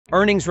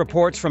Earnings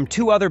reports from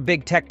two other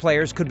big tech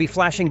players could be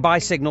flashing buy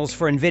signals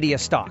for Nvidia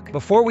stock.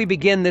 Before we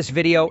begin, this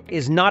video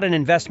is not an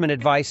investment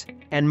advice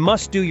and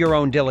must do your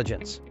own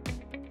diligence.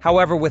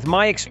 However, with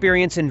my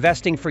experience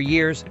investing for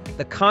years,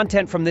 the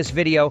content from this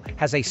video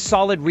has a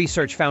solid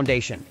research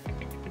foundation.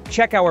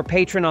 Check our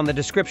Patreon on the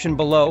description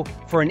below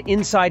for an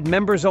inside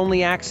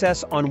members-only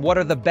access on what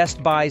are the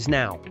best buys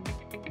now.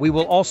 We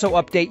will also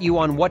update you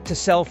on what to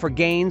sell for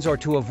gains or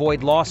to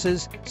avoid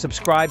losses.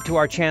 Subscribe to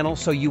our channel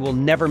so you will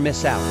never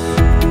miss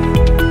out.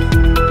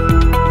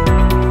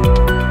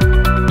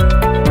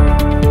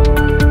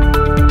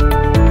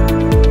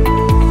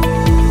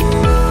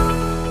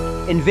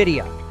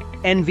 Nvidia,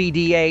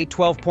 NVDA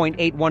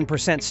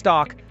 12.81%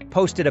 stock,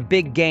 posted a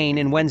big gain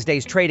in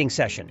Wednesday's trading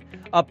session,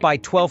 up by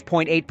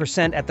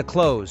 12.8% at the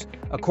close,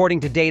 according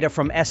to data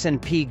from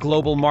S&P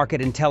Global Market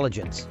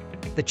Intelligence.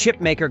 The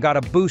chipmaker got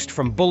a boost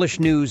from bullish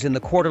news in the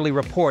quarterly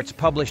reports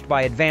published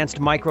by Advanced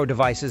Micro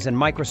Devices and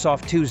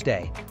Microsoft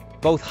Tuesday.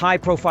 Both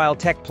high-profile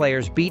tech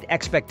players beat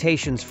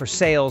expectations for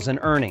sales and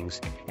earnings,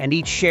 and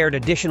each shared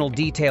additional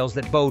details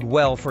that bode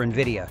well for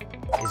Nvidia.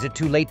 Is it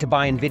too late to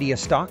buy Nvidia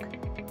stock?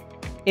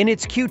 In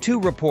its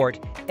Q2 report,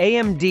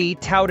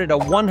 AMD touted a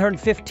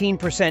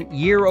 115%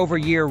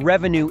 year-over-year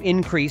revenue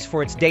increase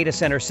for its data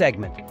center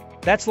segment.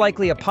 That's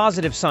likely a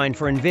positive sign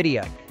for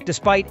Nvidia,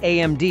 despite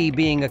AMD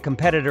being a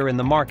competitor in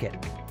the market.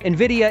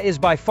 Nvidia is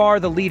by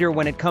far the leader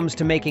when it comes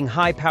to making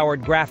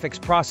high-powered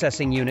graphics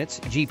processing units,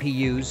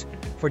 GPUs,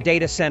 for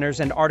data centers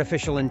and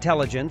artificial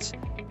intelligence,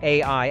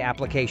 AI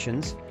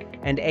applications,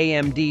 and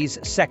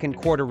AMD's second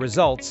quarter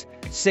results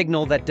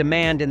signal that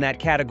demand in that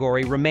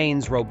category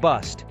remains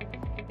robust.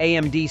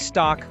 AMD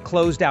stock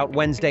closed out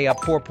Wednesday up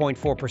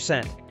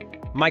 4.4%.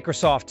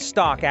 Microsoft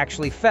stock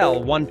actually fell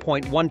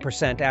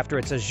 1.1% after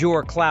its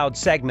Azure cloud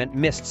segment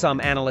missed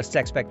some analysts'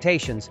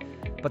 expectations,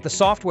 but the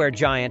software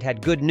giant had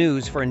good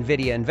news for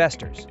Nvidia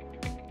investors.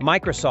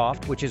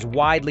 Microsoft, which is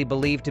widely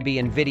believed to be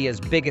Nvidia's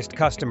biggest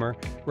customer,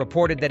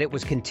 reported that it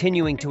was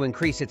continuing to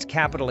increase its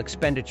capital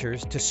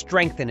expenditures to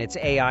strengthen its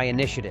AI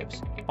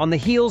initiatives. On the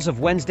heels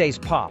of Wednesday's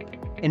pop,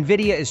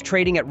 Nvidia is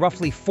trading at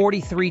roughly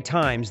 43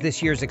 times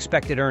this year's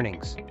expected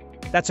earnings.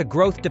 That's a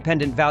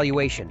growth-dependent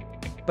valuation,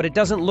 but it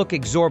doesn't look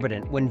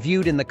exorbitant when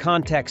viewed in the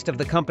context of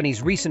the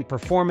company's recent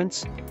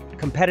performance,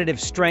 competitive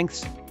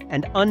strengths,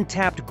 and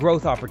untapped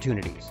growth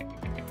opportunities.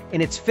 In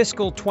its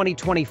fiscal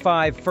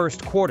 2025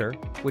 first quarter,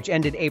 which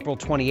ended April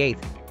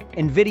 28th,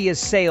 Nvidia's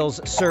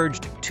sales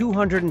surged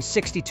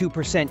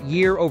 262%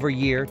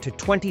 year-over-year to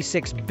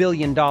 $26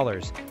 billion,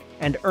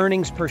 and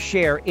earnings per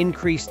share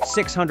increased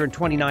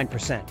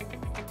 629%.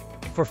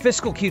 For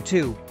fiscal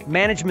Q2,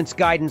 management's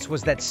guidance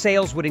was that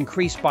sales would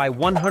increase by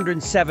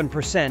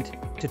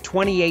 107% to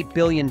 $28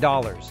 billion,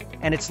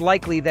 and it's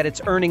likely that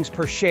its earnings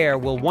per share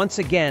will once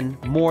again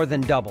more than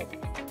double.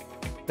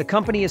 The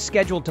company is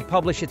scheduled to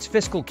publish its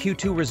fiscal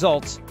Q2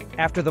 results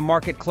after the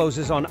market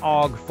closes on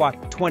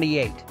August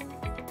 28.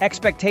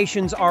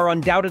 Expectations are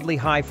undoubtedly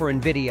high for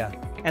Nvidia,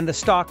 and the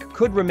stock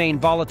could remain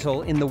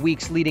volatile in the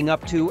weeks leading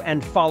up to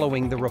and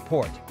following the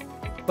report.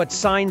 But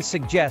signs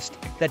suggest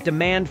that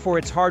demand for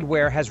its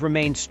hardware has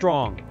remained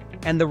strong,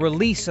 and the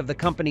release of the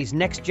company's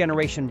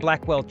next-generation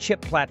Blackwell chip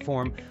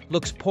platform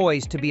looks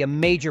poised to be a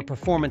major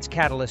performance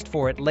catalyst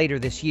for it later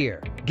this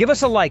year. Give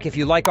us a like if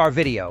you like our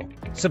video,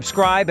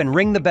 subscribe and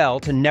ring the bell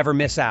to never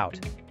miss out.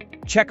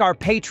 Check our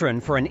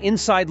Patreon for an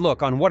inside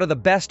look on what are the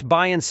best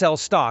buy and sell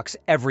stocks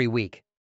every week.